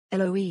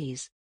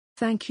Eloise,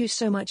 thank you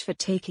so much for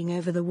taking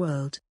over the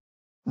world.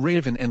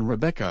 Raven and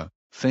Rebecca,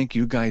 thank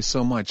you guys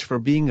so much for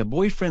being a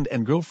boyfriend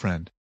and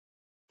girlfriend.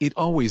 It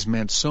always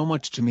meant so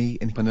much to me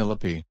and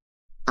Penelope.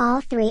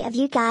 All three of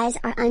you guys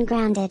are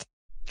ungrounded.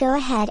 Go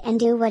ahead and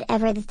do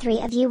whatever the three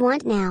of you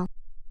want now.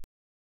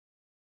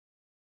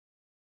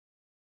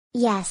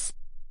 Yes.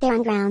 They're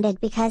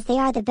ungrounded because they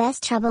are the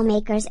best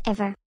troublemakers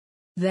ever.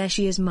 There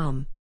she is,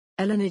 Mom.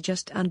 Eleanor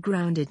just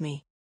ungrounded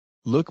me.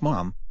 Look,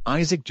 Mom,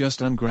 Isaac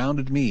just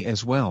ungrounded me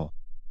as well.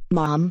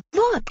 Mom,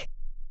 look!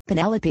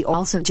 Penelope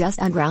also just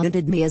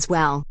ungrounded me as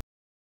well.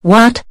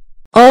 What?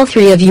 All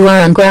three of you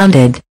are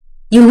ungrounded.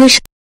 You wish.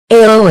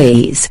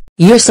 Eloise,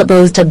 you're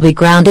supposed to be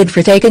grounded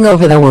for taking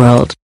over the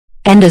world.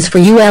 And as for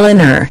you,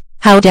 Eleanor,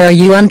 how dare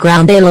you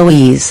unground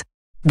Eloise?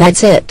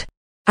 That's it.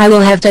 I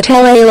will have to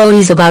tell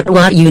Eloise about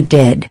what you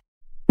did.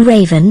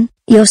 Raven,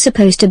 you're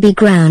supposed to be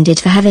grounded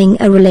for having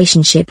a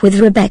relationship with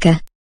Rebecca.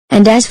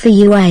 And as for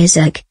you,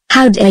 Isaac,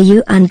 how dare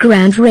you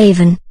unground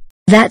Raven?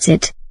 That's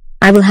it.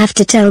 I will have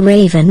to tell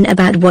Raven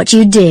about what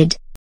you did.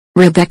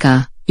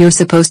 Rebecca, you're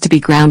supposed to be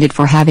grounded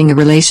for having a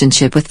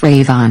relationship with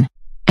Raven.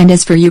 And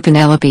as for you,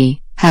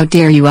 Penelope, how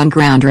dare you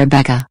unground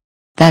Rebecca?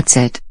 That's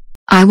it.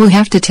 I will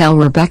have to tell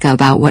Rebecca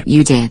about what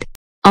you did.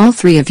 All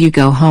three of you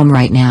go home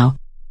right now.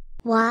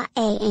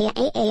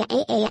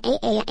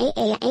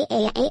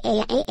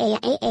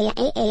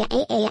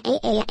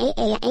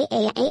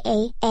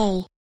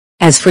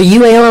 As for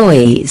you,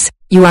 Eloise,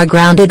 you are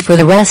grounded for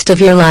the rest of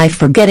your life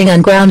for getting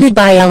ungrounded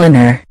by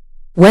Eleanor.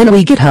 When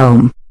we get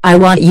home, I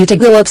want you to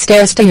go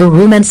upstairs to your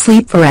room and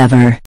sleep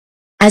forever.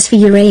 As for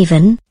you,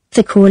 Raven,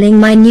 for calling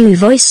my new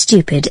voice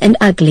stupid and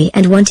ugly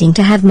and wanting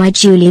to have my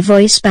Julie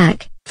voice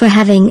back, for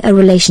having a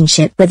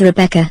relationship with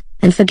Rebecca,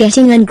 and for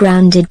getting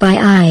ungrounded by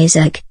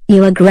Isaac,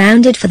 you are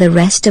grounded for the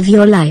rest of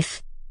your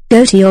life.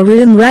 Go to your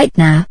room right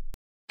now.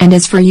 And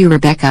as for you,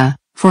 Rebecca,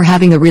 for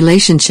having a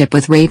relationship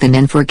with Raven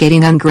and for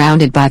getting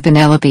ungrounded by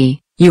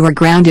Penelope, you are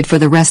grounded for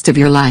the rest of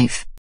your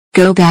life.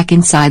 Go back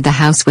inside the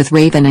house with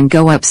Raven and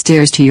go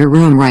upstairs to your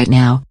room right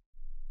now.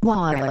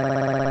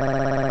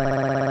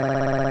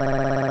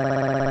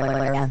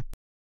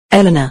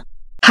 Eleanor,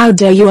 how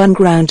dare you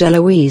unground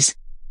Eloise?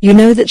 You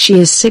know that she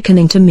is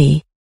sickening to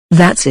me.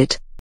 That's it.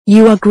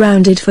 You are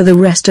grounded for the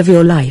rest of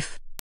your life.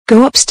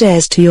 Go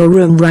upstairs to your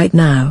room right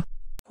now.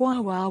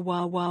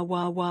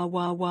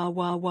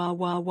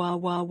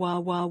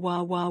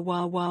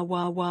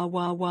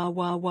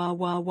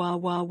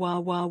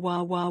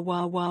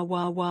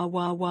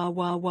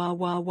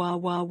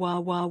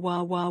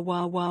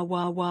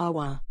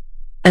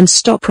 And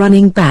stop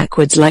running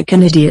backwards like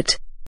an idiot.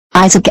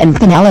 Isaac and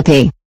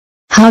Penelope.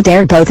 How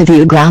dare both of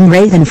you ground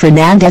Raven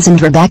Fernandez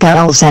and Rebecca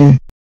Olsen?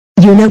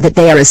 You know that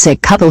they are a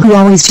sick couple who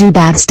always do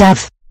bad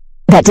stuff.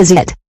 That is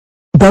it.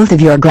 Both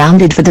of you are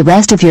grounded for the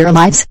rest of your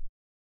lives.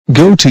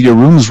 Go to your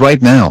rooms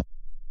right now.